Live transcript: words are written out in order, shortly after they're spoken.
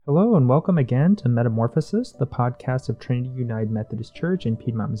Hello and welcome again to Metamorphosis, the podcast of Trinity United Methodist Church in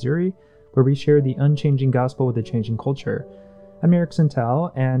Piedmont, Missouri, where we share the unchanging gospel with a changing culture. I'm Eric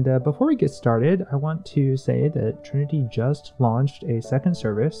Santel, and before we get started, I want to say that Trinity just launched a second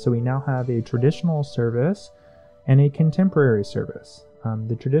service, so we now have a traditional service and a contemporary service.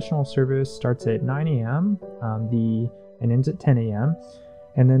 The traditional service starts at 9 a.m. And ends at 10 a.m.,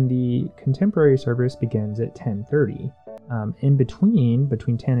 and then the contemporary service begins at 10:30. In between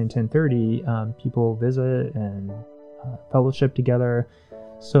 10 and 10:30, people visit and fellowship together.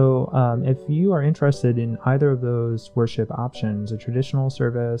 So if you are interested in either of those worship options, a traditional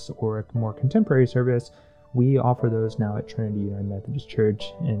service or a more contemporary service, we offer those now at Trinity United Methodist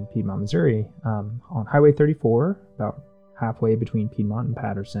Church in Piedmont, Missouri, on Highway 34, about halfway between Piedmont and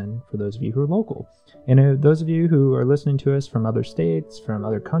Patterson, for those of you who are local. And those of you who are listening to us from other states, from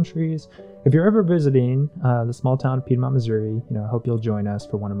other countries, if you're ever visiting the small town of Piedmont, Missouri, I hope you'll join us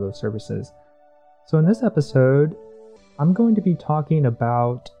for one of those services. So in this episode, I'm going to be talking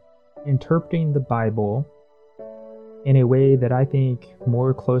about interpreting the Bible in a way that I think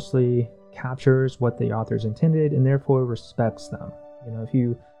more closely captures what the authors intended and therefore respects them. If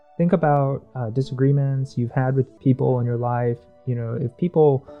you think about disagreements you've had with people in your life, if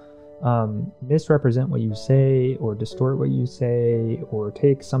people misrepresent what you say or distort what you say or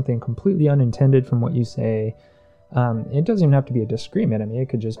take something completely unintended from what you say, it doesn't even have to be a disagreement. It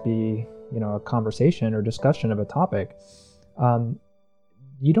could just be, a conversation or discussion of a topic.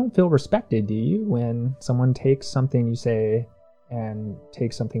 You don't feel respected, do you, when someone takes something you say and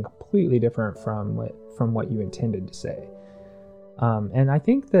takes something completely different from what you intended to say? And I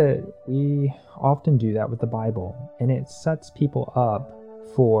think that we often do that with the Bible, and it sets people up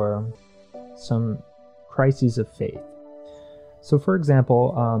for some crises of faith. So for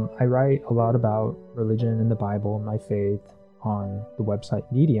example, I write a lot about religion and the Bible and my faith on the website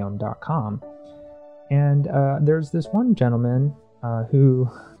medium.com. And there's this one gentleman who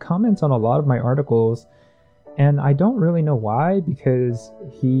comments on a lot of my articles, and I don't really know why, because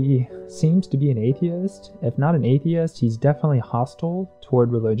he seems to be an atheist. If not an atheist, he's definitely hostile toward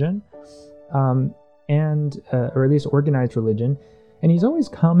religion, or at least organized religion. And he's always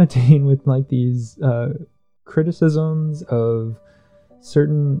commenting with these criticisms of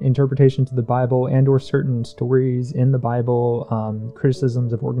certain interpretations of the Bible and or certain stories in the Bible,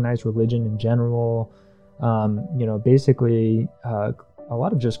 criticisms of organized religion in general, basically a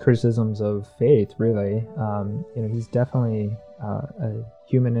lot of just criticisms of faith, really. He's definitely a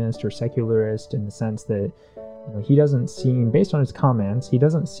humanist or secularist in the sense that he doesn't seem, based on his comments, he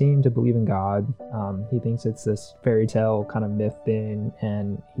doesn't seem to believe in God. He thinks it's this fairy tale kind of myth thing,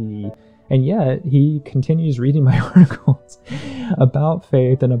 and yet he continues reading my articles about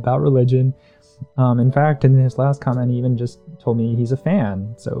faith and about religion. In fact, in his last comment, he even just told me he's a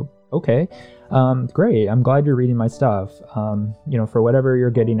fan. So, okay, great. I'm glad you're reading my stuff, for whatever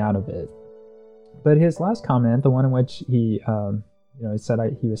you're getting out of it. But his last comment, the one in which he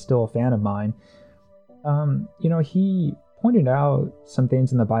said he was still a fan of mine, he pointed out some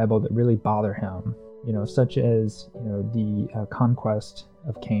things in the Bible that really bother him, such as, the conquest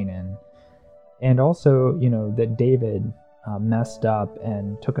of Canaan, and also, that David messed up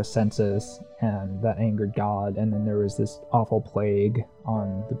and took a census, and that angered God, and then there was this awful plague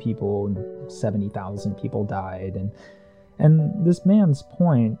on the people, and 70,000 people died, and this man's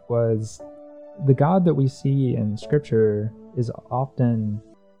point was the God that we see in Scripture is often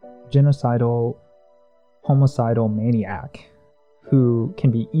genocidal, homicidal maniac who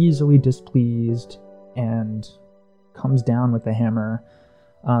can be easily displeased and comes down with a hammer,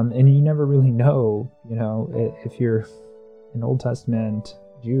 and you never really know, if you're an Old Testament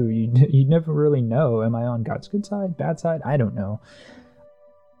Jew, you never really know, am I on God's good side, bad side? I don't know.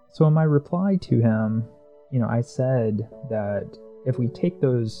 So in my reply to him, I said that if we take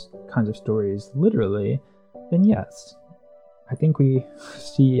those kinds of stories literally, then yes, I think we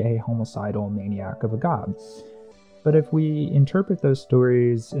see a homicidal maniac of a God. But if we interpret those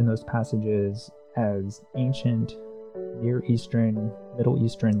stories in those passages as ancient Near Eastern, Middle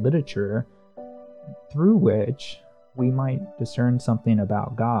Eastern literature, through which we might discern something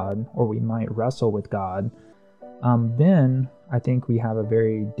about God, or we might wrestle with God, then I think we have a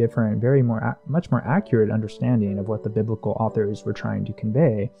very different, much more accurate understanding of what the biblical authors were trying to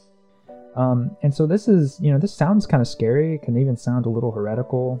convey. And so this is, this sounds kind of scary. It can even sound a little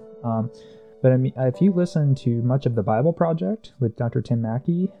heretical. But if you listen to much of the Bible Project with Dr. Tim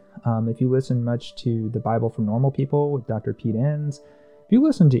Mackie, if you listen much to the Bible for Normal People with Dr. Pete Enns, if you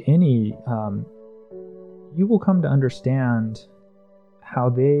listen to any, you will come to understand how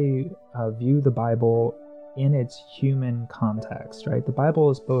they view the Bible in its human context, right? The Bible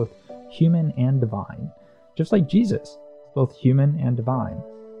is both human and divine, just like Jesus, both human and divine.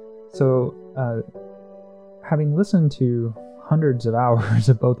 So, having listened to hundreds of hours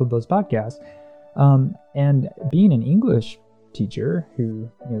of both of those podcasts, and being an English teacher who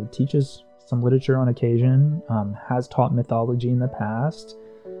teaches some literature on occasion, has taught mythology in the past,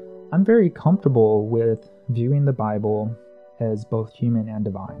 I'm very comfortable with viewing the Bible as both human and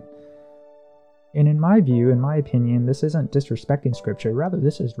divine. And in my view, in my opinion, this isn't disrespecting Scripture. Rather,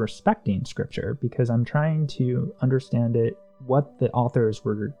 this is respecting Scripture, because I'm trying to understand what the authors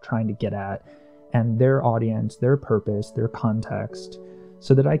were trying to get at, and their audience, their purpose, their context,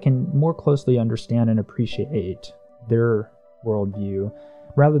 so that I can more closely understand and appreciate their worldview,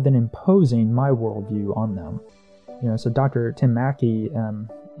 rather than imposing my worldview on them. So Dr. Tim Mackie,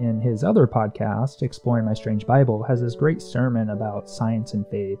 in his other podcast, Exploring My Strange Bible, has this great sermon about science and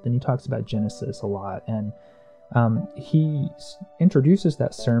faith, and he talks about Genesis a lot. And he introduces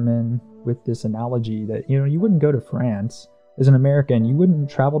that sermon with this analogy that, you wouldn't go to France as an American, you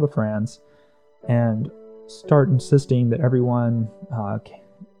wouldn't travel to France and start insisting that everyone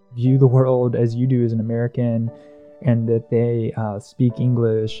view the world as you do as an American, and that they speak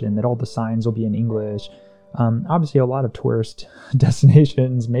English, and that all the signs will be in English. Obviously, a lot of tourist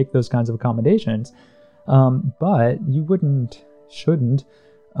destinations make those kinds of accommodations, but you shouldn't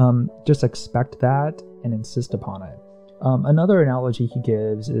just expect that and insist upon it. Another analogy he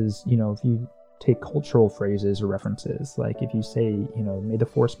gives is, if you take cultural phrases or references, like if you say, may the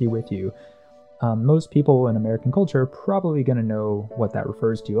force be with you, most people in American culture are probably going to know what that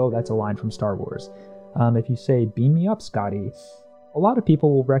refers to. Oh, that's a line from Star Wars. If you say, beam me up, Scotty, a lot of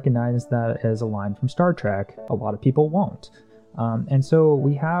people will recognize that as a line from Star Trek. A lot of people won't. And so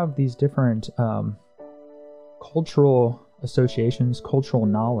we have these different cultural associations, cultural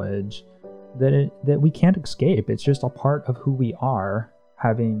knowledge that we can't escape. It's just a part of who we are,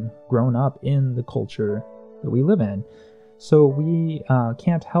 having grown up in the culture that we live in. So we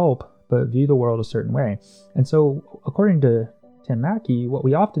can't help but view the world a certain way. And so, according to Tim Mackie, what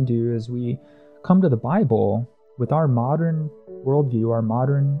we often do is we come to the Bible with our modern worldview, our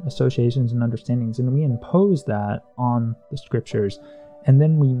modern associations and understandings, and we impose that on the Scriptures, and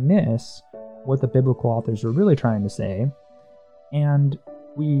then we miss what the biblical authors were really trying to say, and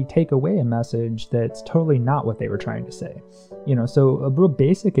we take away a message that's totally not what they were trying to say. So a real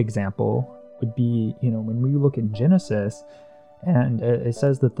basic example would be, when we look at Genesis, and it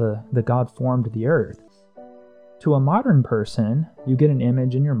says that the God formed the earth. To a modern person, you get an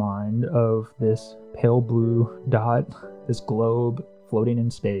image in your mind of this pale blue dot, this globe floating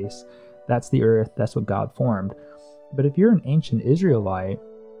in space. That's the earth. That's what God formed. But if you're an ancient Israelite,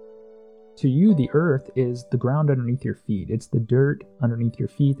 to you, the earth is the ground underneath your feet. It's the dirt underneath your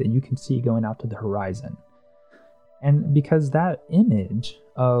feet that you can see going out to the horizon. And because that image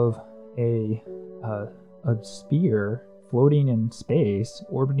of a sphere floating in space,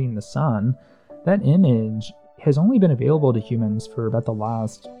 orbiting the sun, that image has only been available to humans for about the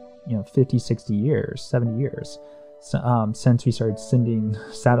last 50, 60 years, 70 years, since we started sending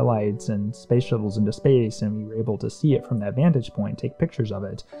satellites and space shuttles into space, and we were able to see it from that vantage point, take pictures of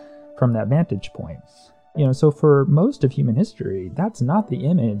it from that vantage point. So for most of human history, that's not the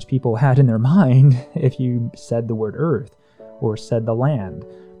image people had in their mind if you said the word earth or said the land.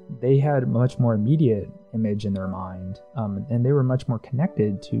 They had a much more immediate image in their mind, and they were much more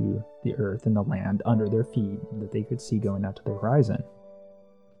connected to the earth and the land under their feet that they could see going out to the horizon.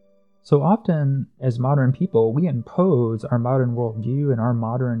 So often, as modern people, we impose our modern worldview and our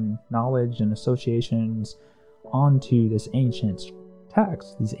modern knowledge and associations onto this ancient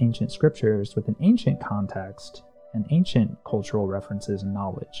text, these ancient scriptures with an ancient context and ancient cultural references and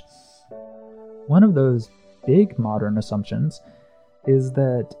knowledge. One of those big modern assumptions is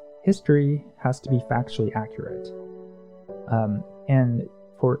that history has to be factually accurate. And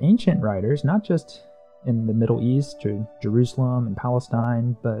for ancient writers, not just in the Middle East or Jerusalem and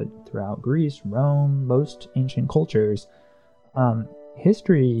Palestine, but throughout Greece, Rome, most ancient cultures,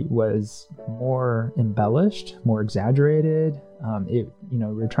 history was more embellished, more exaggerated. We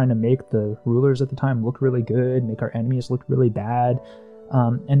were trying to make the rulers at the time look really good, make our enemies look really bad.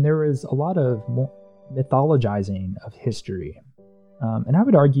 And there was a lot of mythologizing of history. And I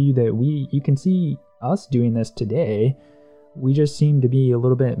would argue that you can see us doing this today. We just seem to be a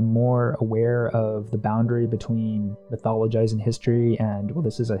little bit more aware of the boundary between mythologizing history and, well,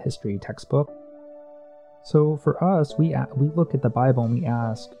 this is a history textbook. So for us, we look at the Bible and we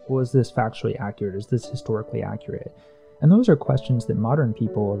ask, well, is this factually accurate? Is this historically accurate? And those are questions that modern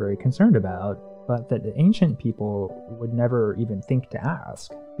people are very concerned about, but that the ancient people would never even think to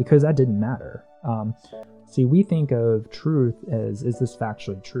ask, because that didn't matter. See, we think of truth as, is this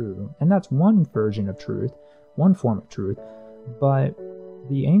factually true? And that's one version of truth, one form of truth. But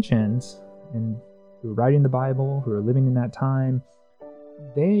the ancients, and who were writing the Bible, who were living in that time,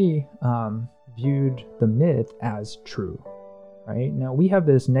 they viewed the myth as true, right? Now, we have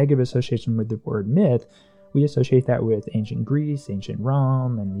this negative association with the word myth. We associate that with ancient Greece, ancient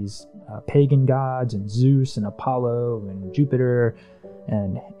Rome, and these pagan gods, and Zeus, and Apollo, and Jupiter,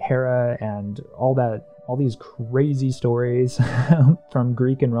 and Hera, and all these crazy stories from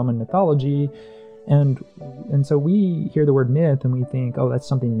Greek and Roman mythology. And so we hear the word myth and we think, oh, that's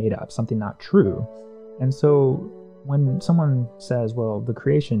something made up, something not true. And so when someone says, well, the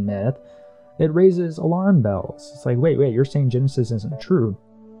creation myth, it raises alarm bells. It's like, wait, you're saying Genesis isn't true.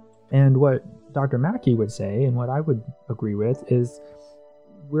 And what Dr. Mackey would say, and what I would agree with, is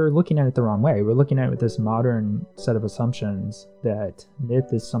we're looking at it the wrong way. We're looking at it with this modern set of assumptions that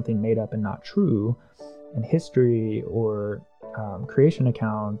myth is something made up and not true, and history or creation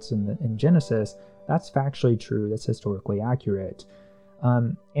accounts in Genesis, that's factually true, that's historically accurate.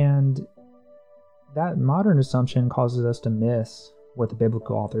 And that modern assumption causes us to miss what the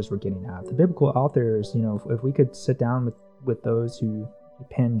biblical authors were getting at. The biblical authors, if we could sit down with those who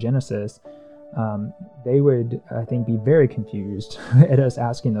penned Genesis, they would, I think, be very confused at us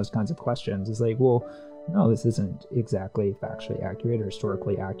asking those kinds of questions. It's like, well, no, this isn't exactly factually accurate or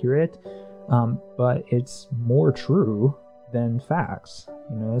historically accurate, but it's more true than facts.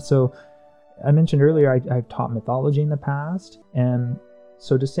 So I mentioned earlier I've taught mythology in the past, and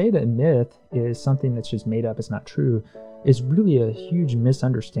so to say that myth is something that's just made up, it's not true, is really a huge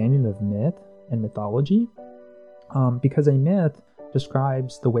misunderstanding of myth and mythology, because a myth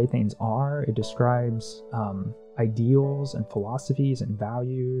describes the way things are. It describes ideals and philosophies and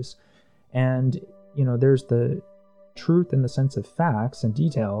values, and there's the truth in the sense of facts and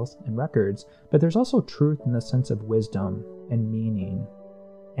details and records, but there's also truth in the sense of wisdom and meaning.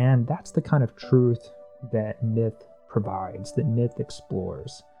 And that's the kind of truth that myth provides, that myth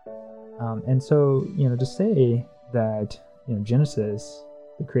explores. And so, to say that, Genesis,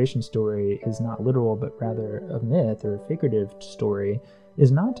 the creation story, is not literal, but rather a myth or a figurative story,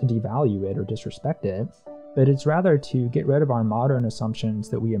 is not to devalue it or disrespect it, but it's rather to get rid of our modern assumptions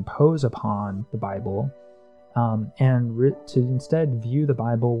that we impose upon the Bible, and to instead view the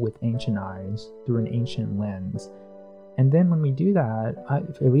Bible with ancient eyes, through an ancient lens. And then when we do that,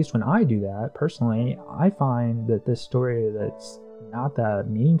 at least when I do that personally, I find that this story that's not that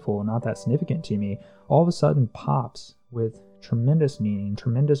meaningful, not that significant to me, all of a sudden pops with tremendous meaning,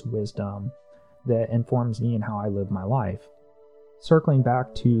 tremendous wisdom that informs me and how I live my life. Circling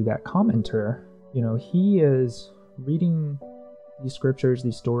back to that commenter, he is reading these scriptures,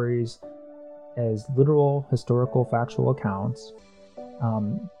 these stories, as literal, historical, factual accounts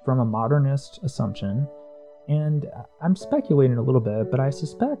from a modernist assumption. And I'm speculating a little bit, but I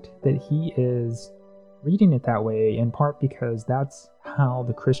suspect that he is reading it that way in part because that's how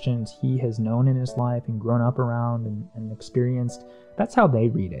the Christians he has known in his life and grown up around and experienced, that's how they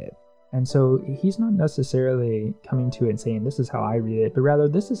read it. And so he's not necessarily coming to it and saying, this is how I read it, but rather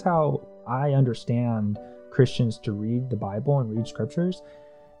this is how I understand Christians to read the Bible and read scriptures.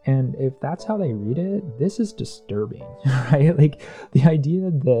 And if that's how they read it, this is disturbing, right? Like the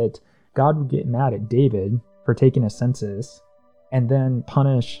idea that God would get mad at David for taking a census and then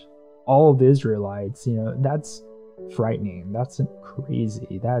punish all of the Israelites, that's frightening. That's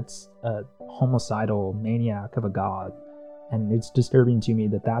crazy. That's a homicidal maniac of a God. And it's disturbing to me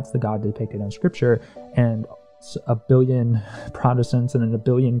that that's the God depicted in Scripture, and a billion Protestants and a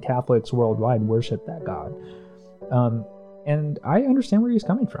billion Catholics worldwide worship that God. And I understand where he's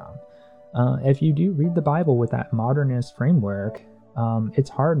coming from. If you do read the Bible with that modernist framework, it's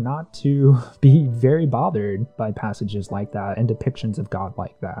hard not to be very bothered by passages like that and depictions of God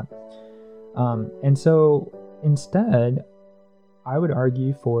like that. And so instead, I would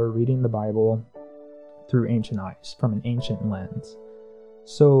argue for reading the Bible through ancient eyes, from an ancient lens.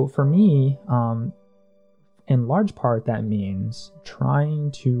 So for me, in large part, that means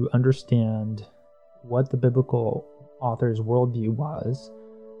trying to understand what the biblical author's worldview was,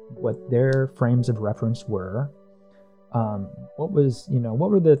 what their frames of reference were, what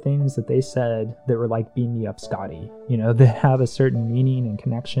were the things that they said that were like beam me up Scotty, that have a certain meaning and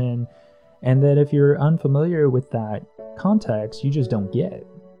connection, and that if you're unfamiliar with that context, you just don't get.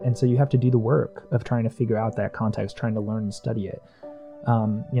 And so you have to do the work of trying to figure out that context, trying to learn and study it.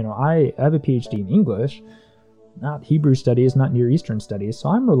 I have a PhD in English, not Hebrew studies, not Near Eastern studies, so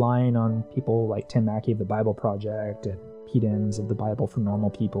I'm relying on people like Tim Mackey of the Bible Project and repeat-ins of the Bible for normal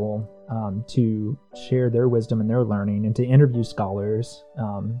people, to share their wisdom and their learning, and to interview scholars,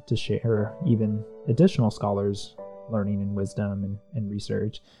 to share even additional scholars' learning and wisdom and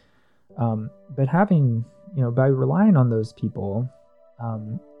research. But having, by relying on those people,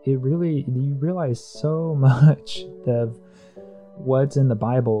 you realize so much of what's in the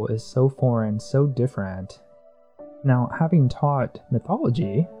Bible is so foreign, so different. Now, having taught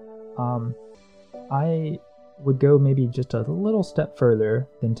mythology, I would go maybe just a little step further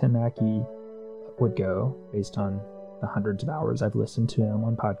than Tim Mackie would go, based on the hundreds of hours I've listened to him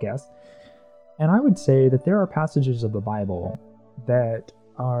on podcasts. And I would say that there are passages of the Bible that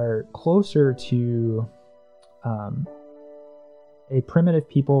are closer to a primitive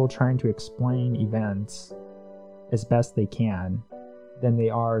people trying to explain events as best they can than they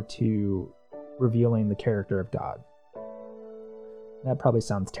are to revealing the character of God. That probably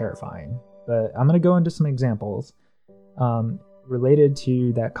sounds terrifying, but I'm going to go into some examples related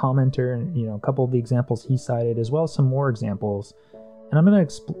to that commenter, a couple of the examples he cited, as well as some more examples. And I'm going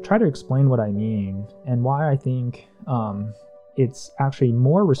to try to explain what I mean and why I think it's actually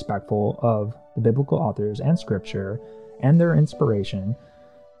more respectful of the biblical authors and scripture and their inspiration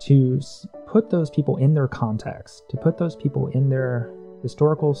to put those people in their context, to put those people in their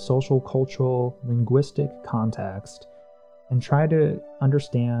historical, social, cultural, linguistic context, and try to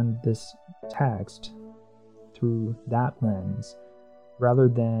understand this text through that lens, rather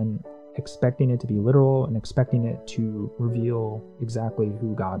than expecting it to be literal and expecting it to reveal exactly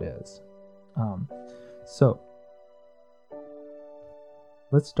who God is. So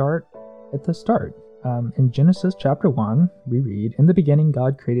let's start at the start. In Genesis chapter 1, we read, "In the beginning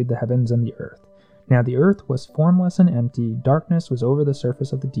God created the heavens and the earth. Now the earth was formless and empty, darkness was over the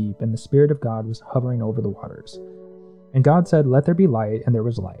surface of the deep, and the Spirit of God was hovering over the waters. And God said, 'Let there be light,' and there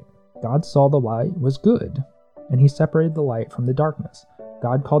was light. God saw the light was good, and he separated the light from the darkness.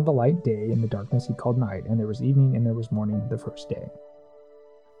 God called the light day, and the darkness he called night, and there was evening and there was morning the first day."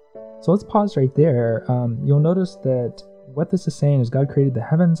 So let's pause right there. You'll notice that what this is saying is God created the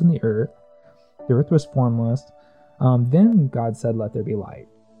heavens and the earth. The earth was formless. Then God said, "Let there be light."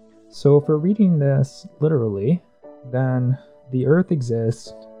 So if we're reading this literally, then the earth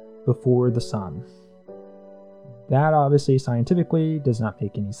exists before the sun. That obviously scientifically does not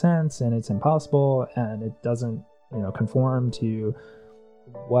make any sense, and it's impossible, and it doesn't, conform to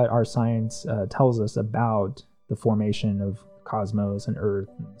what our science tells us about the formation of cosmos and earth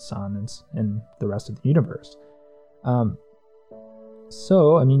and the sun and the rest of the universe.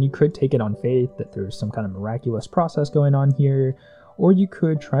 So, you could take it on faith that there's some kind of miraculous process going on here, or you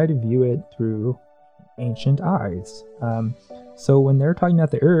could try to view it through ancient eyes. So when they're talking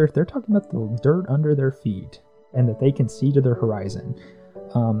about the earth, they're talking about the dirt under their feet and that they can see to their horizon.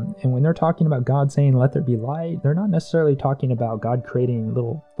 And when they're talking about God saying, "Let there be light," they're not necessarily talking about God creating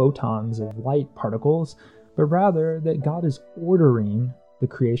little photons of light particles, but rather that God is ordering the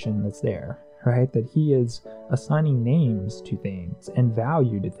creation that's there. Right? That he is assigning names to things and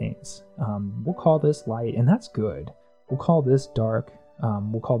value to things. We'll call this light, and that's good. We'll call this dark.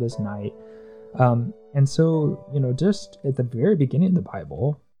 We'll call this night. And so, just at the very beginning of the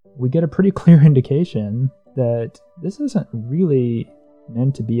Bible, we get a pretty clear indication that this isn't really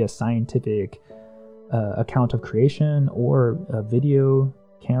meant to be a scientific account of creation or a video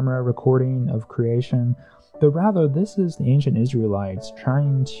camera recording of creation, but rather this is the ancient Israelites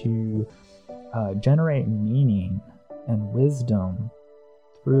trying to generate meaning and wisdom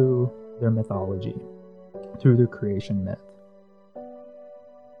through their mythology, through their creation myth.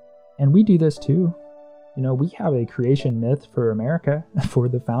 And we do this too. We have a creation myth for America, for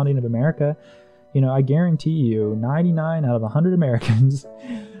the founding of America. I guarantee you 99 out of 100 Americans,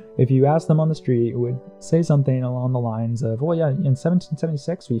 if you ask them on the street, would say something along the lines of, "Well, yeah, in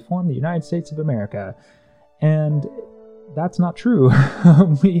 1776 we formed the United States of America." And that's not true.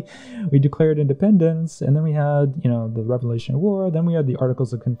 we declared independence, and then we had, the Revolutionary War, then we had the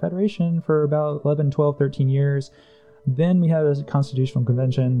Articles of Confederation for about 11, 12, 13 years. Then we had a constitutional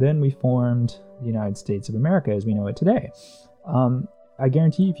convention, then we formed the United States of America as we know it today. I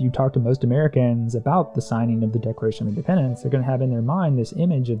guarantee if you talk to most Americans about the signing of the Declaration of Independence, they're going to have in their mind this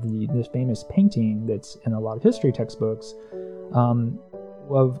image of this famous painting that's in a lot of history textbooks,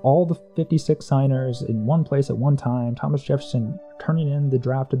 of all the 56 signers in one place at one time, Thomas Jefferson turning in the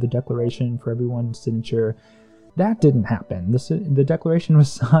draft of the Declaration for everyone's signature. That didn't happen. The Declaration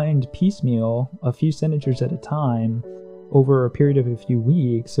was signed piecemeal, a few signatures at a time, over a period of a few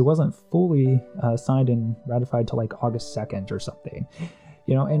weeks. It wasn't fully signed and ratified till like August 2nd or something.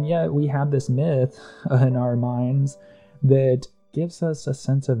 And yet we have this myth in our minds that gives us a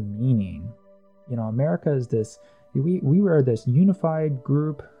sense of meaning. America is this We were this unified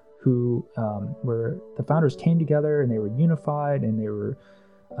group who where the founders came together and they were unified and they were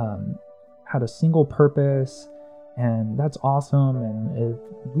had a single purpose, and that's awesome. And if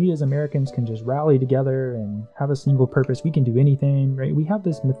we as Americans can just rally together and have a single purpose, we can do anything, right? We have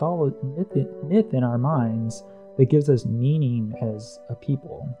this myth in our minds that gives us meaning as a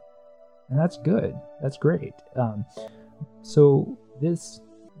people, and that's good. That's great. So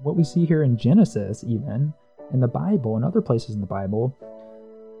what we see here in Genesis, even in the Bible and other places in the Bible,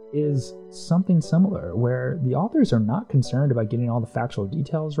 is something similar, where the authors are not concerned about getting all the factual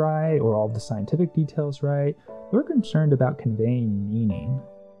details right or all the scientific details right. They're concerned about conveying meaning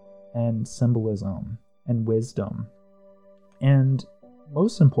and symbolism and wisdom, and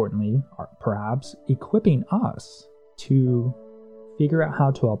most importantly, perhaps equipping us to figure out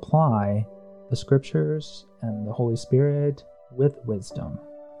how to apply the scriptures and the Holy Spirit with wisdom.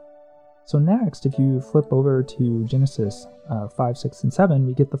 So next, if you flip over to Genesis 5, 6, and 7,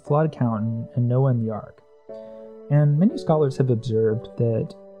 we get the flood account and Noah and the ark. And many scholars have observed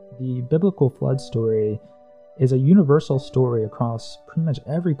that the biblical flood story is a universal story across pretty much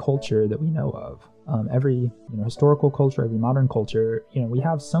every culture that we know of. Every historical culture, every modern culture, we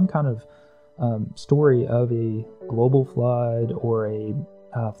have some kind of story of a global flood or a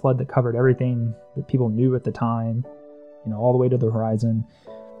flood that covered everything that people knew at the time, all the way to the horizon.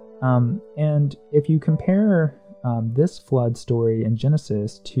 And if you compare this flood story in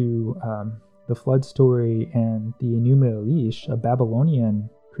Genesis to the flood story in the Enuma Elish, a Babylonian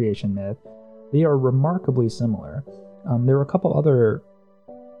creation myth, they are remarkably similar. There are a couple other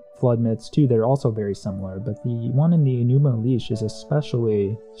flood myths too that are also very similar, but the one in the Enuma Elish is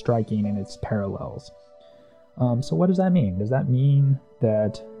especially striking in its parallels. So what does that mean? Does that mean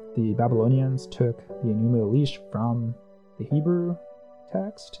that the Babylonians took the Enuma Elish from the Hebrew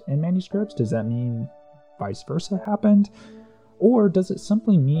text and manuscripts? Does that mean vice versa happened? Or does it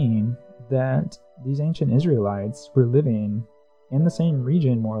simply mean that these ancient Israelites were living in the same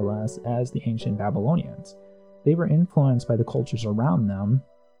region, more or less, as the ancient Babylonians? They were influenced by the cultures around them,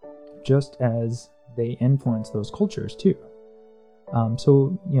 just as they influenced those cultures too.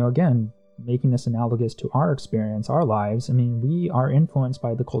 So, again, making this analogous to our experience, our lives, we are influenced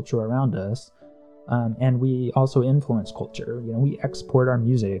by the culture around us. And we also influence culture. We export our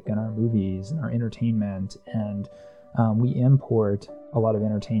music and our movies and our entertainment, and we import a lot of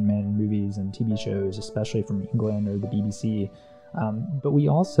entertainment and movies and TV shows, especially from England or the BBC. But we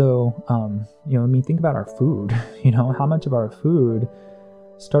also, think about our food. How much of our food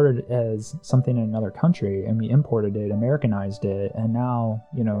started as something in another country, and we imported it, Americanized it, and now,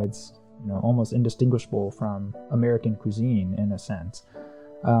 it's almost indistinguishable from American cuisine in a sense.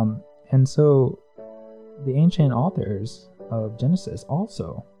 And so the ancient authors of Genesis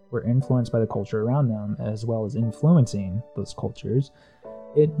also were influenced by the culture around them, as well as influencing those cultures.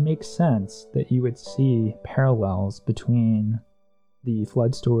 It makes sense that you would see parallels between the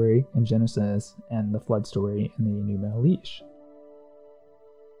flood story in Genesis and the flood story in the Enuma Elish.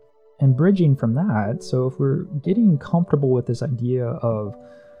 And bridging from that, so if we're getting comfortable with this idea of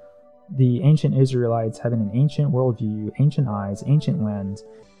the ancient Israelites having an ancient worldview, ancient eyes, ancient lens,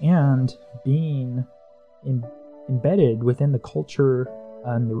 and being embedded within the culture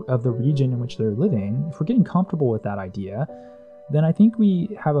of the region in which they're living, if we're getting comfortable with that idea, then I think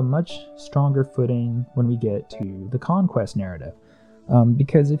we have a much stronger footing when we get to the conquest narrative.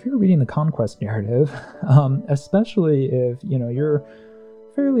 Because if you're reading the conquest narrative, especially if you're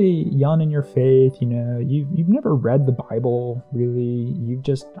fairly young in your faith, you've never read the Bible really, you've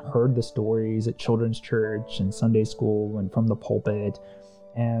just heard the stories at children's church and Sunday school and from the pulpit,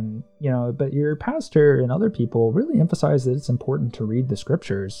 and but your pastor and other people really emphasize that it's important to read the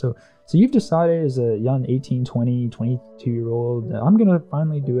scriptures. So you've decided as a young 18, 20, 22-year-old, I'm going to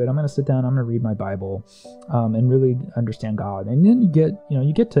finally do it. I'm going to sit down, I'm going to read my Bible and really understand God. And then you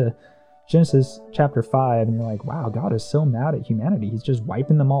get to Genesis chapter 5 and you're like, wow, God is so mad at humanity. He's just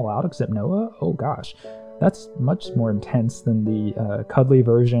wiping them all out except Noah? Oh gosh, that's much more intense than the cuddly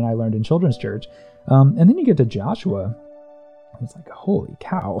version I learned in children's church. And then you get to Joshua. It's like, holy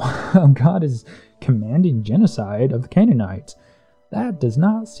cow, God is commanding genocide of the Canaanites. That does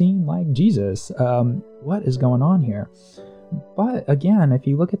not seem like Jesus. What is going on here? But again, if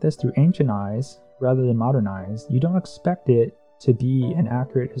you look at this through ancient eyes rather than modern eyes, you don't expect it to be an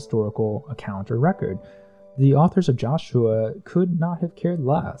accurate historical account or record. The authors of Joshua could not have cared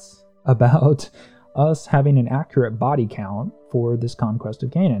less about us having an accurate body count for this conquest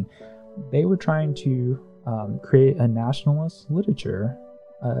of Canaan. They were trying to create a nationalist literature,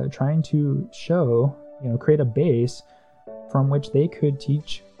 trying to show, create a base from which they could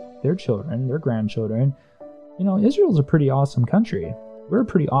teach their children, their grandchildren, Israel's a pretty awesome country. We're a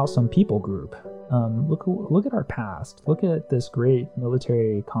pretty awesome people group. Look at our past. Look at this great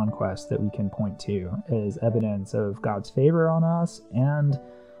military conquest that we can point to as evidence of God's favor on us and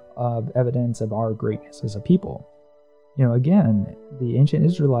evidence of our greatness as a people. Again, the ancient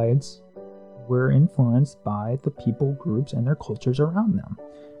Israelites were influenced by the people groups and their cultures around them.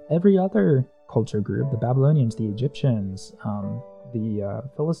 Every other culture group, the Babylonians, the Egyptians, the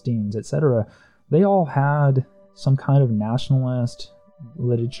Philistines, etc., they all had some kind of nationalist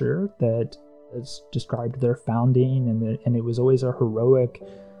literature that described their founding, and it was always a heroic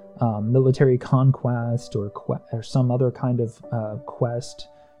military conquest or some other kind of quest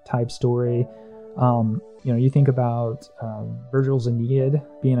type story. You think about Virgil's Aeneid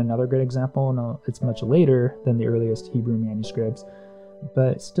being another good example. No, it's much later than the earliest Hebrew manuscripts,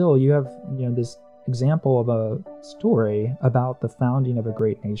 but still you have this example of a story about the founding of a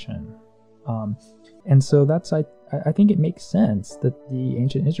great nation. And so that's I think it makes sense that the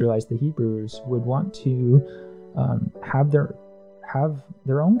ancient Israelites, the Hebrews, would want to have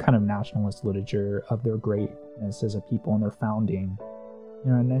their own kind of nationalist literature of their greatness as a people and their founding.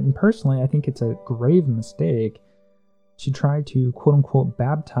 And personally, I think it's a grave mistake to try to quote unquote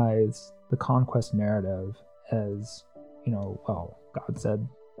baptize the conquest narrative as, well, God said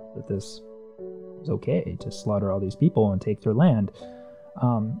that this was okay to slaughter all these people and take their land.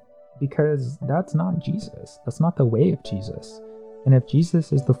 Because that's not Jesus. That's not the way of Jesus. And if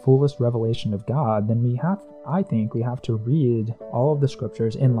Jesus is the fullest revelation of God, then I think we have to read all of the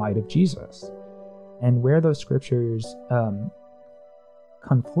scriptures in light of Jesus. And where those scriptures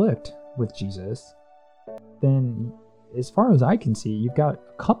conflict with Jesus, then as far as I can see, you've got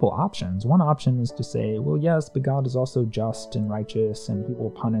a couple options. One option is to say, well, yes, but God is also just and righteous, and he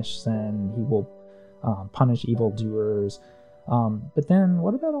will punish sin, he will punish evildoers. But then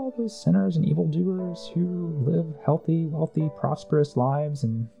what about all those sinners and evildoers who live healthy, wealthy, prosperous lives?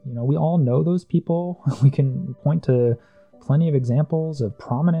 And, we all know those people. We can point to plenty of examples of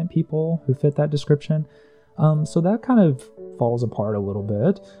prominent people who fit that description. So that kind of falls apart a little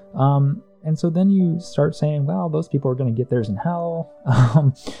bit. And so then you start saying, well, those people are going to get theirs in hell.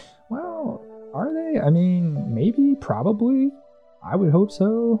 Well, are they? I mean, maybe, probably. I would hope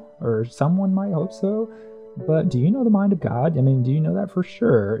so, or someone might hope so. But do you know the mind of God? I mean, do you know that for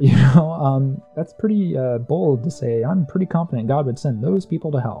sure? That's pretty bold to say. I'm pretty confident God would send those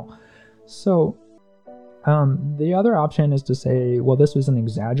people to hell. So the other option is to say, well, this was an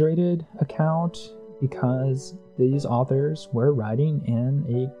exaggerated account because these authors were writing in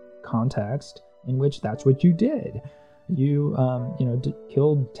a context in which that's what you did. You,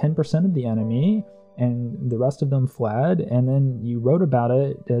 killed 10% of the enemy, and the rest of them fled, and then you wrote about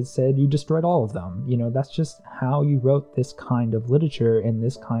it that said you destroyed all of them. That's just how you wrote this kind of literature in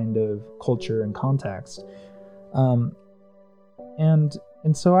this kind of culture and context. And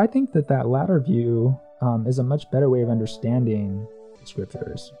so I think that latter view is a much better way of understanding the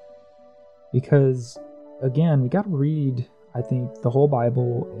scriptures. Because, again, we got to read, I think, the whole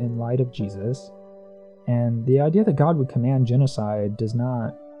Bible in light of Jesus. And the idea that God would command genocide does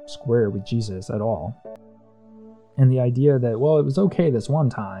not square with Jesus at all. And the idea that, well, it was okay this one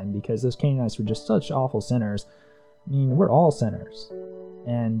time because those Canaanites were just such awful sinners. I mean, we're all sinners.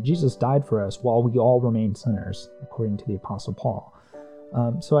 And Jesus died for us while we all remain sinners, according to the Apostle Paul.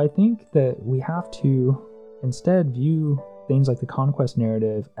 So I think that we have to instead view things like the conquest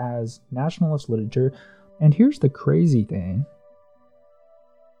narrative as nationalist literature. And here's the crazy thing.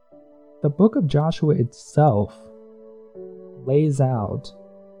 The book of Joshua itself lays out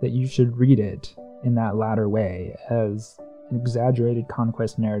that you should read it in that latter way, as an exaggerated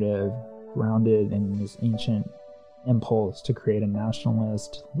conquest narrative grounded in this ancient impulse to create a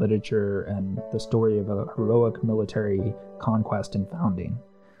nationalist literature and the story of a heroic military conquest and founding.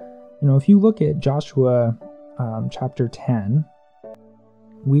 If you look at Joshua chapter 10,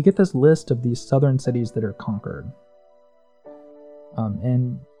 we get this list of these southern cities that are conquered.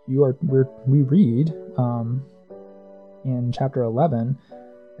 And we read in chapter 11,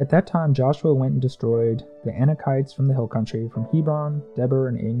 at that time Joshua went and destroyed the Anakites from the hill country, from Hebron, Debir,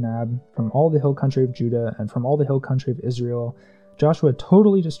 and Anab, from all the hill country of Judah, and from all the hill country of Israel. Joshua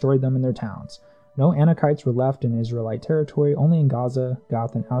totally destroyed them in their towns. No Anakites were left in Israelite territory, only in Gaza,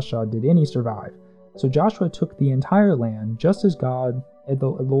 Gath, and Ashdod did any survive. So Joshua took the entire land, just as the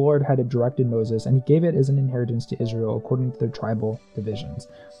Lord had directed Moses, and he gave it as an inheritance to Israel according to their tribal divisions.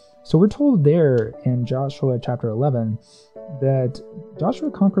 So we're told there in Joshua chapter 11 that Joshua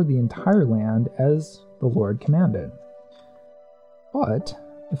conquered the entire land as the Lord commanded. But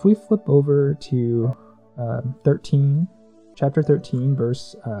if we flip over to chapter 13,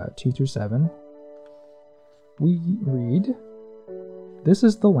 verse 2 through 7, we read, this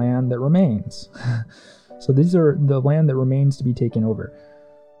is the land that remains. So these are the land that remains to be taken over.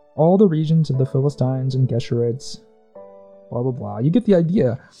 All the regions of the Philistines and Geshurites, blah, blah, blah. You get the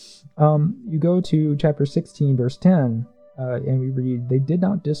idea. You go to chapter 16, verse 10, and we read, they did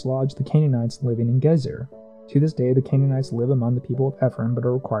not dislodge the Canaanites living in Gezer. To this day, the Canaanites live among the people of Ephraim, but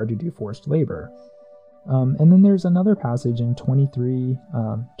are required to do forced labor. And then there's another passage in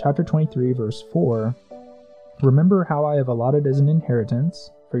chapter 23, verse 4. Remember how I have allotted as an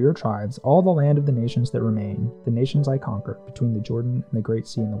inheritance for your tribes all the land of the nations that remain, the nations I conquered, between the Jordan and the great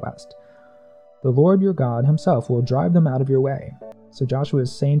sea in the west. The Lord your God himself will drive them out of your way. So Joshua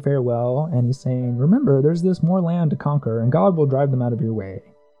is saying farewell, and he's saying, remember, there's this more land to conquer, and God will drive them out of your way,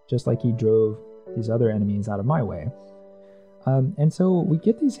 just like he drove these other enemies out of my way. And so we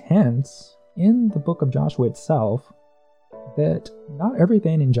get these hints in the book of Joshua itself that not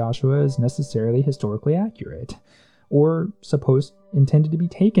everything in Joshua is necessarily historically accurate, or intended to be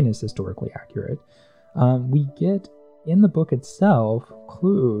taken as historically accurate. We get in the book itself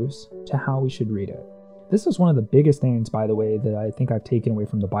clues to how we should read it. This is one of the biggest things, by the way, that I think I've taken away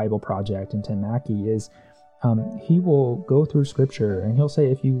from the Bible Project and Tim Mackie is he will go through scripture and he'll say,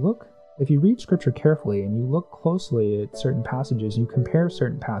 if you read scripture carefully and you look closely at certain passages, you compare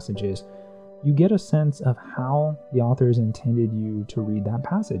certain passages, you get a sense of how the authors intended you to read that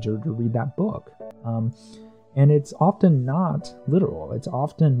passage or to read that book. And it's often not literal. It's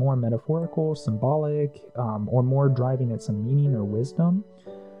often more metaphorical, symbolic, or more driving at some meaning or wisdom.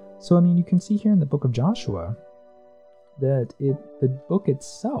 So, you can see here in the book of Joshua that the book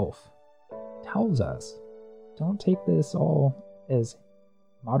itself tells us, don't take this all as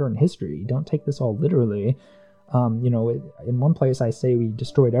modern history. Don't take this all literally. In one place I say we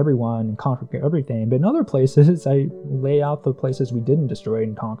destroyed everyone and conquered everything, but in other places I lay out the places we didn't destroy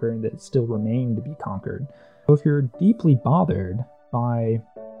and conquer and that still remain to be conquered. So if you're deeply bothered by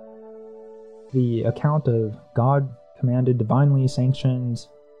the account of God-commanded, divinely sanctioned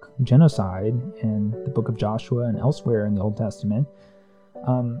genocide in the book of Joshua and elsewhere in the Old Testament,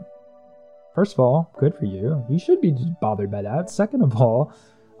 first of all, good for you. You should be bothered by that. Second of all,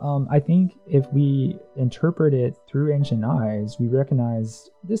 I think if we interpret it through ancient eyes, we recognize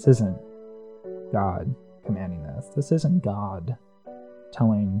this isn't God commanding this. This isn't God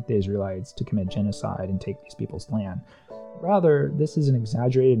telling the Israelites to commit genocide and take these people's land. Rather, this is an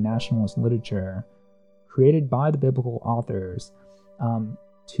exaggerated nationalist literature created by the biblical authors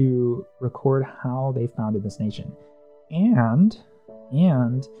to record how they founded this nation. And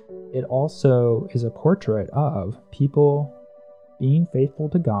it also is a portrait of people being faithful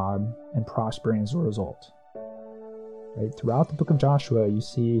to God and prospering as a result. Right? Throughout the book of Joshua, you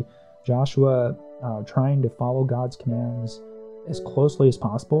see Joshua trying to follow God's commands as closely as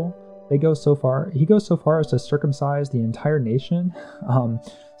possible. He goes so far as to circumcise the entire nation.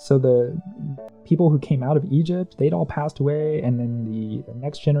 So the people who came out of Egypt, they'd all passed away, and then the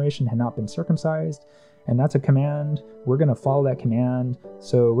next generation had not been circumcised. And that's a command. We're going to follow that command.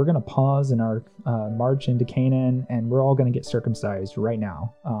 So we're going to pause in our march into Canaan, and we're all going to get circumcised right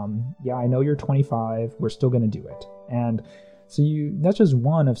now. I know you're 25. We're still going to do it. And so that's just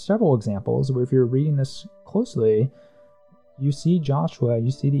one of several examples where if you're reading this closely, you see Joshua,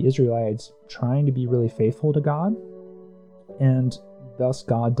 you see the Israelites trying to be really faithful to God, and thus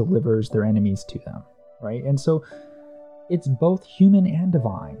God delivers their enemies to them, right? And so it's both human and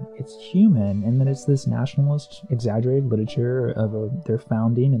divine. It's human in that it's this nationalist, exaggerated literature of their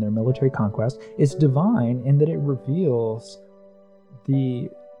founding and their military conquest. It's divine in that it reveals the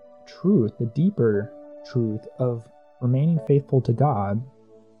truth, the deeper truth of remaining faithful to God.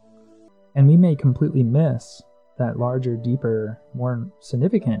 And we may completely miss that larger, deeper, more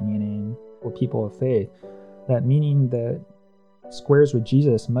significant meaning for people of faith, that meaning that squares with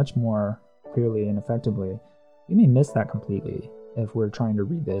Jesus much more clearly and effectively. We may miss that completely if we're trying to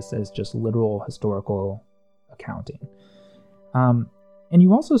read this as just literal historical accounting. And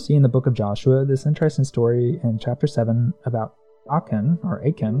you also see in the book of Joshua this interesting story in chapter 7 about Achan.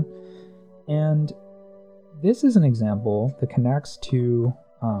 And this is an example that connects to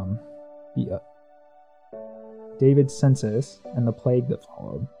David's census and the plague that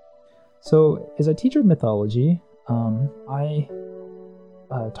followed. So as a teacher of mythology, I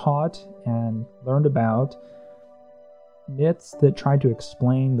taught and learned about myths that try to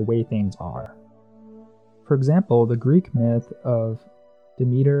explain the way things are. For example, the Greek myth of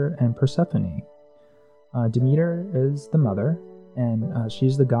Demeter and Persephone. Demeter is the mother, and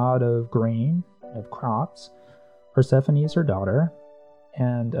she's the god of grain, of crops. Persephone is her daughter,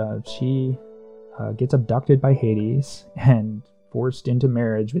 and she gets abducted by Hades and forced into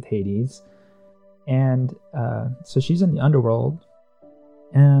marriage with Hades. And so she's in the underworld,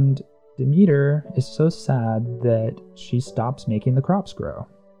 and Demeter is so sad that she stops making the crops grow.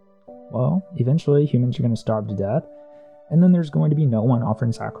 Well, eventually humans are going to starve to death, and then there's going to be no one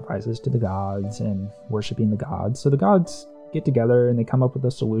offering sacrifices to the gods and worshiping the gods. So the gods get together and they come up with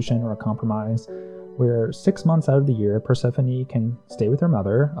a solution or a compromise where 6 months out of the year, Persephone can stay with her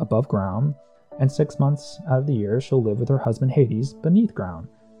mother above ground, and 6 months out of the year, she'll live with her husband Hades beneath ground.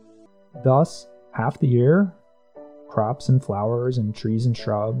 Thus, half the year, crops and flowers and trees and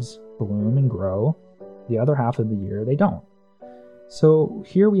shrubs bloom and grow. The other half of the year, they don't. So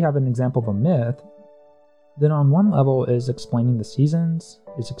here we have an example of a myth that on one level is explaining the seasons,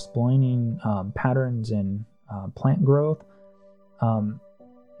 is explaining patterns in plant growth,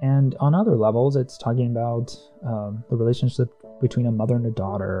 and on other levels, it's talking about the relationship between a mother and a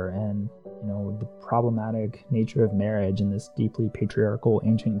daughter, and the problematic nature of marriage in this deeply patriarchal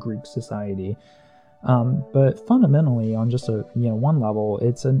ancient Greek society. But fundamentally, on just one level,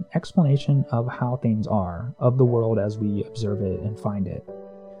 it's an explanation of how things are, of the world as we observe it and find it.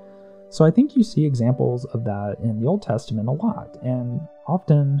 So I think you see examples of that in the Old Testament a lot, and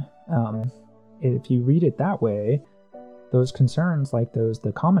often, if you read it that way, those concerns like those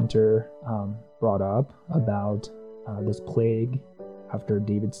the commenter brought up about this plague after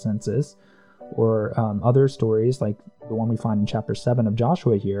David's census, or other stories like the one we find in chapter 7 of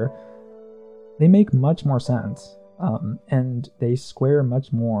Joshua here, they make much more sense, and they square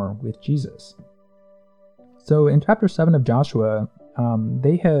much more with Jesus. So in chapter 7 of Joshua,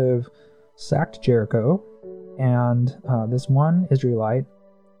 they have sacked Jericho, and this one Israelite,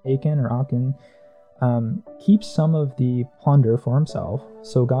 Achan, keeps some of the plunder for himself.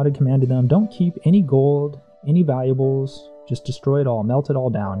 So God had commanded them, don't keep any gold, any valuables, just destroy it all, melt it all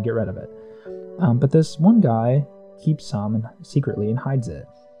down, get rid of it. But this one guy keeps some secretly and hides it.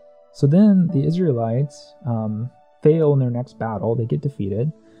 So then the Israelites fail in their next battle, they get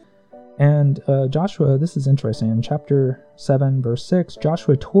defeated. And Joshua, this is interesting, in chapter 7, verse 6,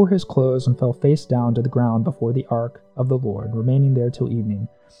 Joshua tore his clothes and fell face down to the ground before the ark of the Lord, remaining there till evening.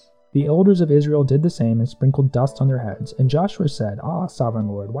 The elders of Israel did the same and sprinkled dust on their heads. And Joshua said, Ah, sovereign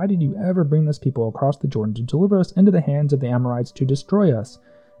Lord, why did you ever bring this people across the Jordan to deliver us into the hands of the Amorites to destroy us?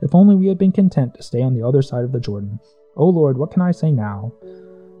 If only we had been content to stay on the other side of the Jordan. O Lord, what can I say now?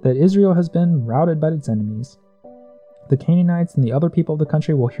 That Israel has been routed by its enemies. The Canaanites and the other people of the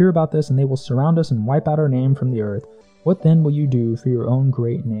country will hear about this, and they will surround us and wipe out our name from the earth. What then will you do for your own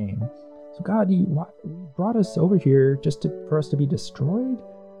great name? So God, you brought us over here just for us to be destroyed?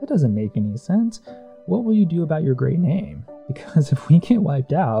 That doesn't make any sense. What will you do about your great name? Because if we get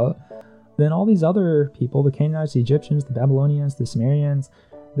wiped out, then all these other people, the Canaanites, the Egyptians, the Babylonians, the Sumerians,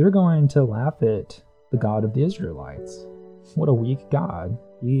 they're going to laugh at the God of the Israelites. What a weak God.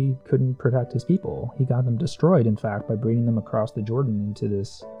 He couldn't protect his people. He got them destroyed, in fact, by bringing them across the Jordan into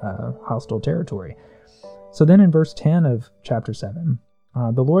this hostile territory. So then in verse 10 of chapter 7,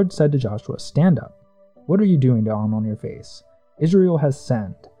 the Lord said to Joshua, Stand up. What are you doing down on your face? Israel has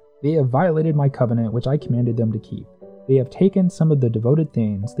sinned. They have violated my covenant, which I commanded them to keep. They have taken some of the devoted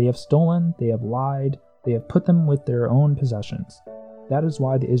things. They have stolen. They have lied. They have put them with their own possessions. That is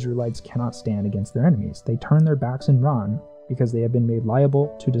why the Israelites cannot stand against their enemies. They turn their backs and run, because they have been made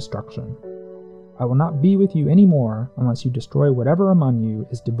liable to destruction. I will not be with you anymore unless you destroy whatever among you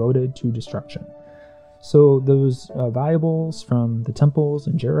is devoted to destruction. So those valuables from the temples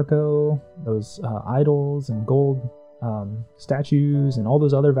in Jericho, those idols and gold statues and all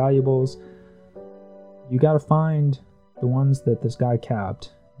those other valuables, you got to find the ones that this guy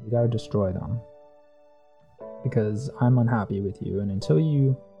kept. You got to destroy them, because I'm unhappy with you, and until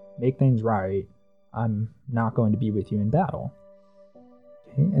you make things right, I'm not going to be with you in battle.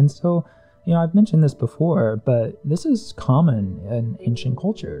 Okay? And so, I've mentioned this before, but this is common in ancient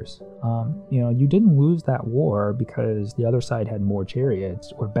cultures. You didn't lose that war because the other side had more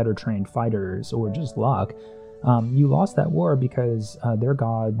chariots or better trained fighters or just luck. You lost that war because their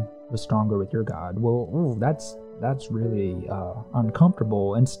god was stronger with your god. Well, that's really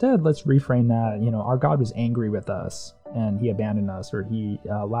uncomfortable. Instead, let's reframe that. Our God was angry with us and he abandoned us, or he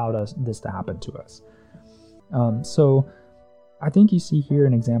allowed this to happen to us. So I think you see here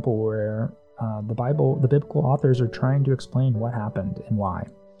an example where the biblical authors are trying to explain what happened and why.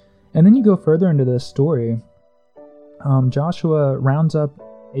 And then you go further into this story. Joshua rounds up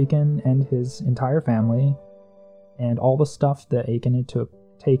Achan and his entire family and all the stuff that Achan had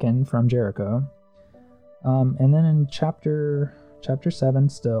taken from Jericho. And then in chapter 7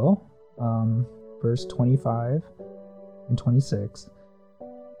 still, verse 25 and 26,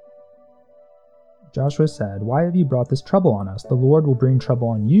 Joshua said, Why have you brought this trouble on us? The Lord will bring trouble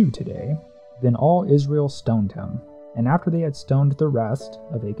on you today. Then all Israel stoned him, and after they had stoned the rest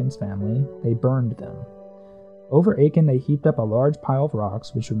of Achan's family, they burned them. Over Achan they heaped up a large pile of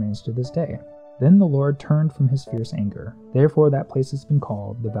rocks, which remains to this day. Then the Lord turned from his fierce anger. Therefore that place has been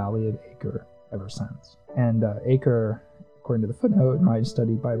called the Valley of Achor ever since. And Achor, according to the footnote in my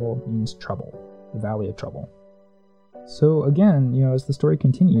study Bible, means trouble, the Valley of Trouble. So again, as the story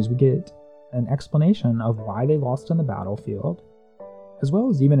continues, we get an explanation of why they lost on the battlefield, as well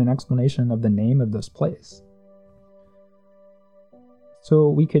as even an explanation of the name of this place. So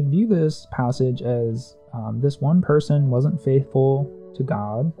we could view this passage as this one person wasn't faithful to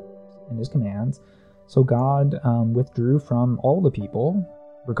God and his commands, so God withdrew from all the people,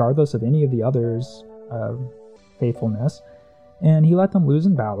 regardless of any of the others' faithfulness, and he let them lose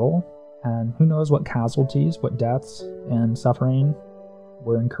in battle, and who knows what casualties, what deaths and suffering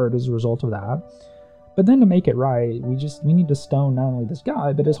were incurred as a result of that. But then to make it right, we need to stone not only this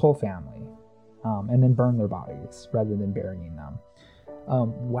guy, but his whole family, and then burn their bodies rather than burying them.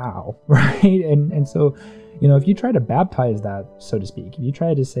 Wow, right? And so, if you try to baptize that, so to speak, if you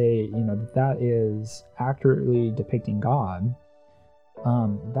try to say, that is accurately depicting God,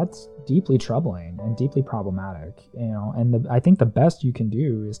 that's deeply troubling and deeply problematic, and I think the best you can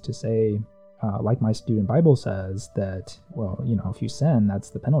do is to say, like my student Bible says, that, if you sin, that's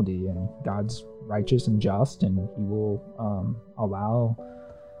the penalty, and God's righteous and just, and he will allow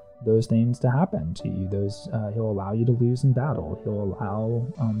those things to happen to you. He'll allow you to lose in battle. He'll allow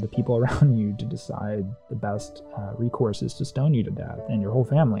the people around you to decide the best recourse is to stone you to death and your whole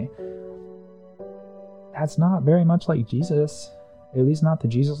family. That's not very much like Jesus, at least not the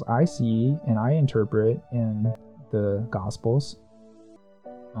Jesus I see and I interpret in the Gospels.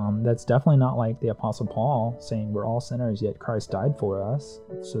 That's definitely not like the Apostle Paul saying we're all sinners, yet Christ died for us,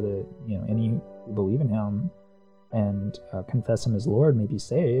 so that any who believe in him and confess him as Lord may be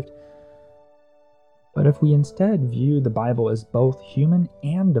saved. But if we instead view the Bible as both human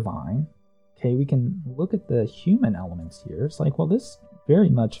and divine, we can look at the human elements here. It's like, well, this very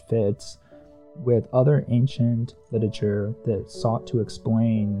much fits with other ancient literature that sought to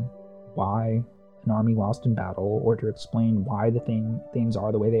explain why an army lost in battle, or to explain why the things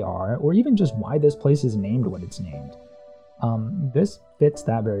are the way they are, or even just why this place is named what it's named. This fits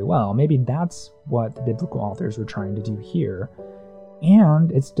that very well. Maybe that's what the biblical authors were trying to do here.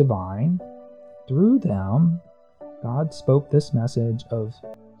 And it's divine. Through them, God spoke this message of,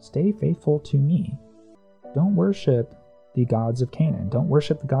 stay faithful to me. Don't worship the gods of Canaan. Don't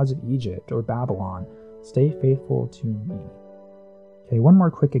worship the gods of Egypt or Babylon. Stay faithful to me. Okay, one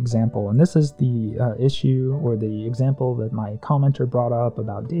more quick example, and this is the issue or the example that my commenter brought up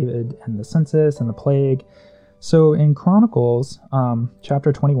about David and the census and the plague. So in Chronicles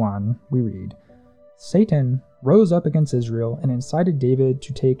chapter 21, we read, Satan rose up against Israel and incited David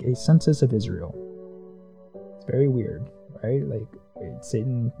to take a census of Israel. It's very weird, right? Wait,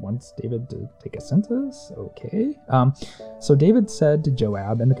 Satan wants David to take a census? Okay. So David said to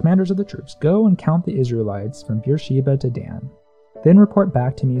Joab and the commanders of the troops, go and count the Israelites from Beersheba to Dan. Then report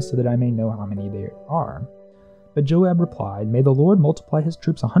back to me so that I may know how many there are. But Joab replied, may the Lord multiply his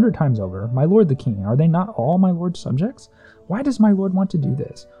troops 100 times over. My lord the king, are they not all my lord's subjects? Why does my lord want to do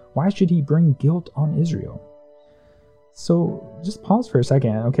this? Why should he bring guilt on Israel? So just pause for a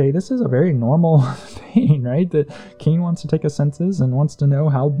second. Okay, this is a very normal thing, right? The king wants to take a census and wants to know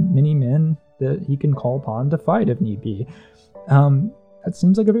how many men that he can call upon to fight if need be. That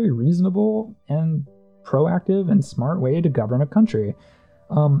seems like a very reasonable and proactive and smart way to govern a country.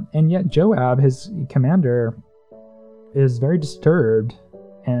 And yet Joab, his commander, is very disturbed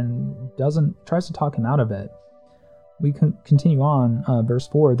and tries to talk him out of it. We continue on, verse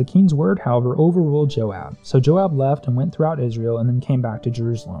 4. The king's word, however, overruled Joab. So Joab left and went throughout Israel and then came back to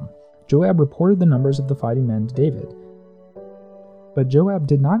Jerusalem. Joab reported the numbers of the fighting men to David. But Joab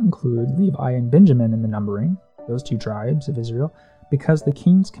did not include Levi and Benjamin in the numbering, those two tribes of Israel, because the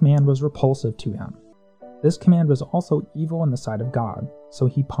king's command was repulsive to him. This command was also evil in the sight of God, so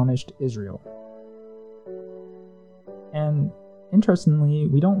he punished Israel. And interestingly,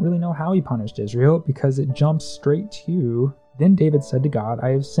 we don't really know how he punished Israel, because it jumps straight to, then David said to God, I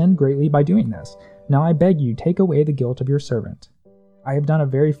have sinned greatly by doing this. Now I beg you, take away the guilt of your servant. I have done a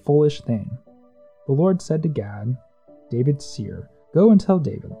very foolish thing. The Lord said to Gad, David's seer, go and tell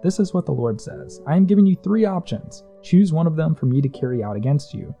David, this is what the Lord says. I am giving you 3 options. Choose one of them for me to carry out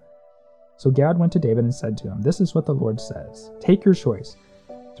against you. So Gad went to David and said to him, this is what the Lord says. Take your choice.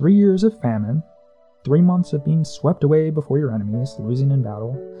 3 years of famine, 3 months of being swept away before your enemies, losing in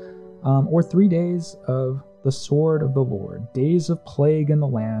battle, or 3 days of the sword of the Lord, days of plague in the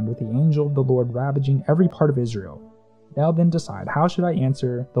land, with the angel of the Lord ravaging every part of Israel. Now then decide, how should I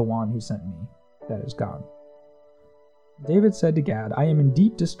answer the one who sent me? that is God. David said to Gad, I am in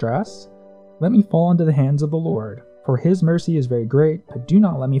deep distress. Let me fall into the hands of the Lord, for his mercy is very great, but do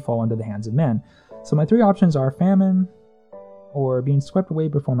not let me fall into the hands of men. So my three options are famine, or being swept away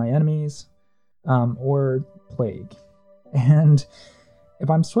before my enemies, or plague. And if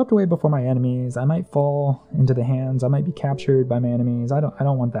I'm swept away before my enemies, I might fall into the hands. I might be captured by my enemies. I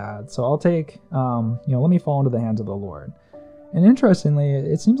don't want that. So I'll take, let me fall into the hands of the Lord. And interestingly,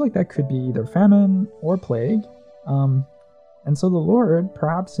 it seems like that could be either famine or plague. And so the Lord,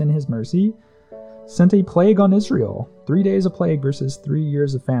 perhaps in his mercy, sent a plague on Israel. 3 days of plague versus 3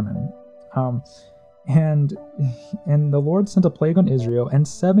 years of famine. And the Lord sent a plague on Israel, and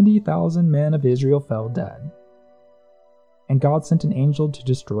 70,000 men of Israel fell dead. And God sent an angel to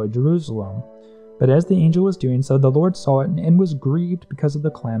destroy Jerusalem. But as the angel was doing so, the Lord saw it and was grieved because of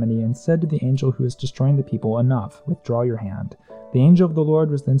the calamity, and said to the angel who was destroying the people, Enough, withdraw your hand. The angel of the Lord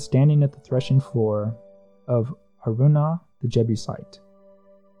was then standing at the threshing floor of Araunah the Jebusite.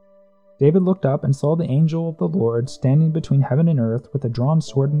 David looked up and saw the angel of the Lord standing between heaven and earth with a drawn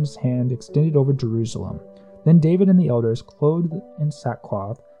sword in his hand extended over Jerusalem. Then David and the elders, clothed in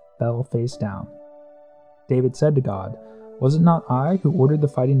sackcloth, fell face down. David said to God, Was it not I who ordered the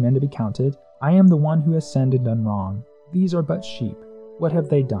fighting men to be counted? I am the one who has sinned and done wrong. These are but sheep. What have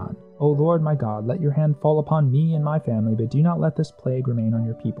they done? O Lord my God, let your hand fall upon me and my family, but do not let this plague remain on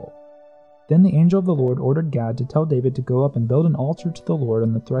your people. Then the angel of the Lord ordered Gad to tell David to go up and build an altar to the Lord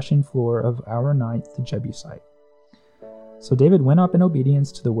on the threshing floor of Araunah the Jebusite. So David went up in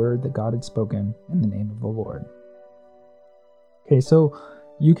obedience to the word that God had spoken in the name of the Lord. Okay, so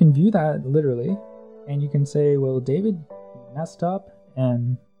you can view that literally, and you can say, well, David messed up,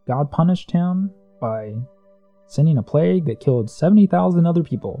 and God punished him by sending a plague that killed 70,000 other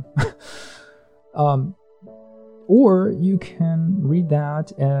people. Or you can read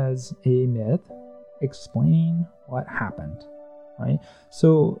that as a myth explaining what happened, right?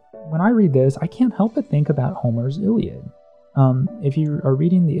 So when I read this, I can't help but think about Homer's Iliad. If you are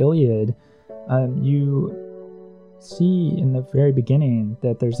reading the Iliad, you see in the very beginning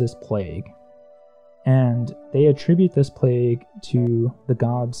that there's this plague. And they attribute this plague to the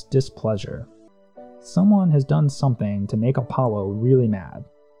god's displeasure. Someone has done something to make Apollo really mad.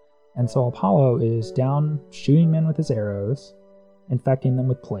 And so Apollo is down shooting men with his arrows, infecting them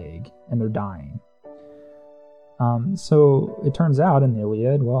with plague, and they're dying. So it turns out in the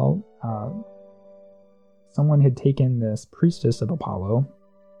Iliad, someone had taken this priestess of Apollo,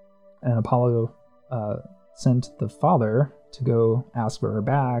 and Apollo sent the father to go ask for her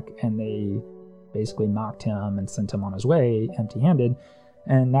back, and they basically mocked him and sent him on his way empty-handed,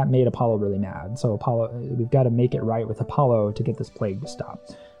 and that made Apollo really mad. So we've got to make it right with Apollo to get this plague to stop.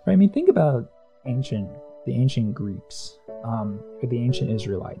 Right? I mean, think about the ancient Greeks, or the ancient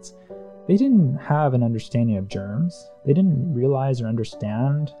Israelites. They didn't have an understanding of germs. They didn't realize or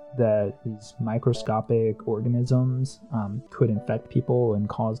understand that these microscopic organisms could infect people and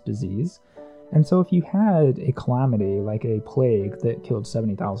cause disease. And so if you had a calamity like a plague that killed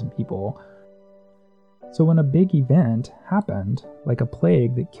 70,000 people, so when a big event happened, like a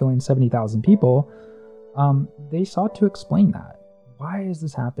plague that killing 70,000 people, they sought to explain that. Why is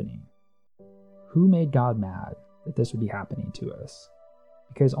this happening? Who made God mad that this would be happening to us?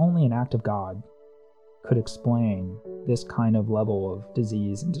 Because only an act of God could explain this kind of level of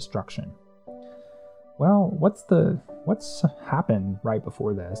disease and destruction. Well, what's happened right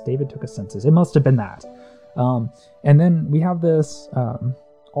before this? David took a census. It must have been that. And then we have this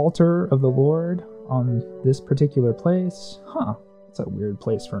altar of the Lord on this particular place. It's a weird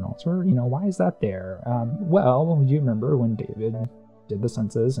place for an altar. Why is that there? Well, you remember when David did the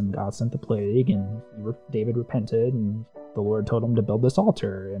census and God sent the plague, and David repented, and the Lord told him to build this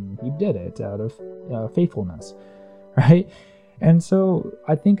altar, and he did it out of faithfulness, right? And so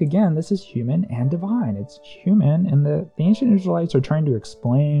I think, again, this is human and divine. It's human, and the ancient Israelites are trying to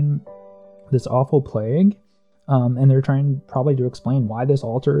explain this awful plague, and they're trying probably to explain why this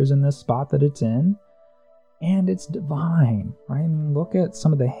altar is in this spot that it's in, and it's divine, right? I mean, look at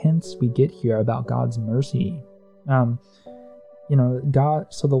some of the hints we get here about God's mercy.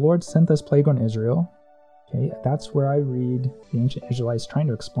 So the Lord sent this plague on Israel. Okay, that's where I read the ancient Israelites trying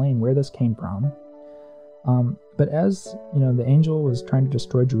to explain where this came from. But as the angel was trying to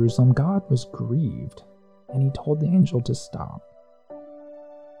destroy Jerusalem, God was grieved, and he told the angel to stop.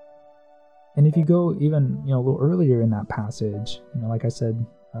 And if you go even a little earlier in that passage, like I said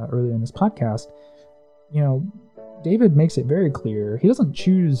earlier in this podcast, David makes it very clear he doesn't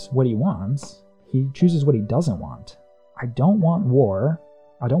choose what he wants. He chooses what he doesn't want. I don't want war.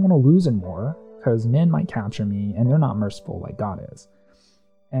 I don't want to lose in war, because men might capture me, and they're not merciful like God is.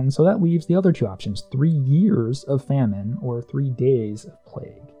 And so that leaves the other two options, 3 years of famine or 3 days of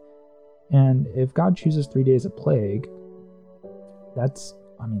plague. And if God chooses 3 days of plague, that's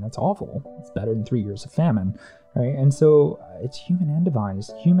awful. It's better than 3 years of famine, right? And so it's human and divine.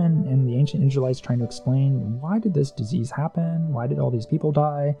 It's human and the ancient Israelites trying to explain, why did this disease happen? Why did all these people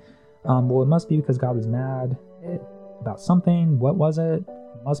die? Well, it must be because God was mad about something. What was it?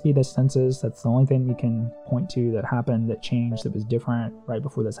 It must be this census. That's the only thing we can point to that happened, that changed, that was different right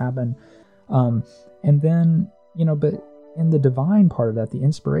before this happened. And then, but in the divine part of that, the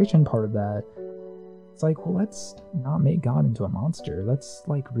inspiration part of that, it's like, well, let's not make God into a monster. Let's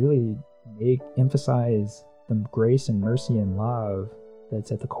really emphasize the grace and mercy and love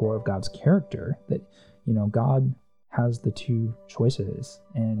that's at the core of God's character. That, God has the two choices,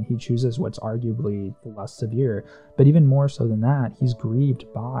 and he chooses what's arguably the less severe. But even more so than that, he's grieved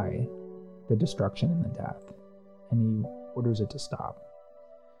by the destruction and the death, and he orders it to stop.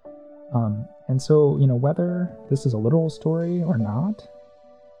 And so, whether this is a literal story or not,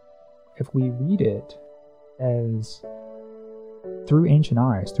 if we read it as through ancient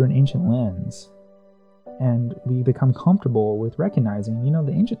eyes, through an ancient lens, and we become comfortable with recognizing,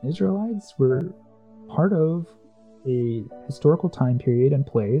 the ancient Israelites were part of a historical time period and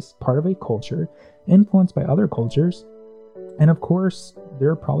place, part of a culture, influenced by other cultures. And of course,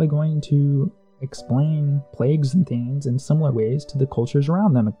 they're probably going to explain plagues and things in similar ways to the cultures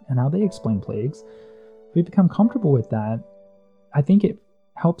around them and how they explain plagues. If we become comfortable with that, I think it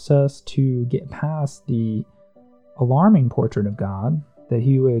helps us to get past the alarming portrait of God, that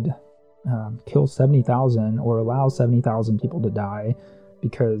he would kill 70,000 or allow 70,000 people to die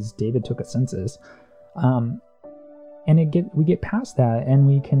because David took a census. And we get past that, and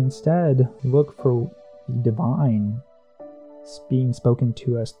we can instead look for the divine being spoken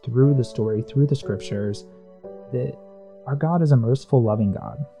to us through the story, through the scriptures, that our God is a merciful, loving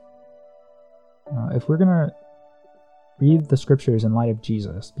God. If we're going to read the scriptures in light of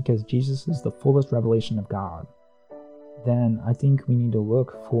Jesus, because Jesus is the fullest revelation of God, then I think we need to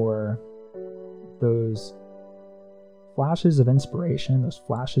look for those flashes of inspiration, those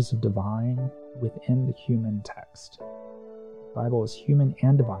flashes of divine within the human text. The Bible is human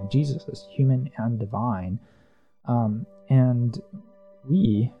and divine. Jesus is human and divine. And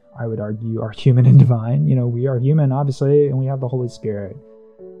we, I would argue, are human and divine. We are human, obviously, and we have the Holy Spirit.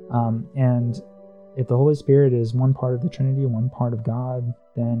 And if the Holy Spirit is one part of the Trinity, one part of God,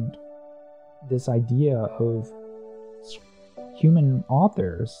 then this idea of human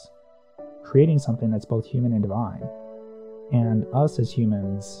authors creating something that's both human and divine, and us as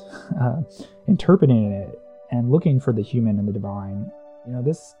humans interpreting it and looking for the human and the divine,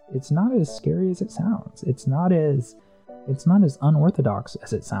 it's not as scary as it sounds. It's not as unorthodox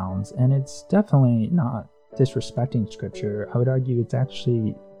as it sounds, and it's definitely not disrespecting Scripture. I would argue it's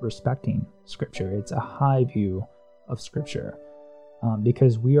actually respecting Scripture. It's a high view of Scripture,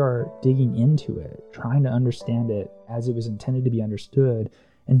 because we are digging into it, trying to understand it as it was intended to be understood,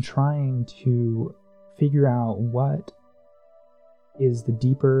 and trying to figure out what is the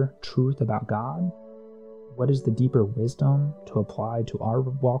deeper truth about God, what is the deeper wisdom to apply to our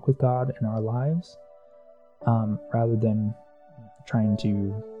walk with God and our lives, rather than trying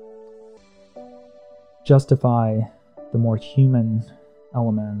to justify the more human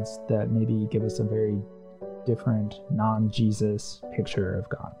elements that maybe give us a very different non-Jesus picture of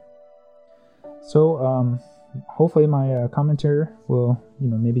God. So hopefully my commenter will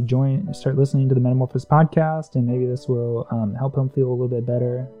maybe start listening to the Metamorphosis podcast, and maybe this will help him feel a little bit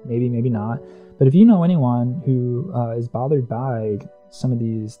better. Maybe not. But if you know anyone who is bothered by some of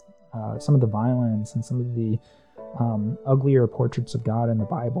the violence and some of the uglier portraits of God in the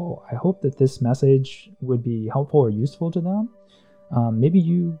Bible, I hope that this message would be helpful or useful to them. Maybe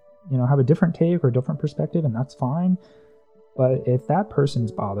you have a different take or a different perspective, and that's fine. But if that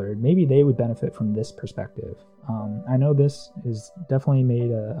person's bothered, maybe they would benefit from this perspective. I know this has definitely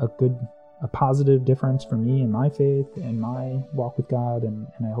made a positive difference for me in my faith and my walk with God, and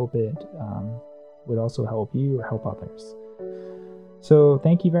I hope it would also help you or help others. So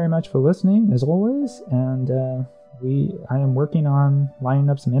thank you very much for listening, as always, and I am working on lining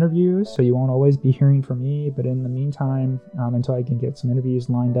up some interviews, so you won't always be hearing from me, but in the meantime, until I can get some interviews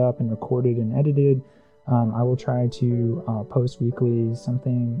lined up and recorded and edited, I will try to post weekly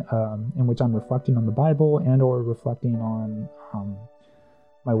something in which I'm reflecting on the Bible and or reflecting on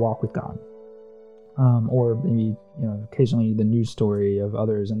my walk with God, or maybe occasionally the news story of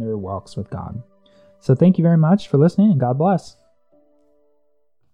others and their walks with God. So thank you very much for listening, and God bless.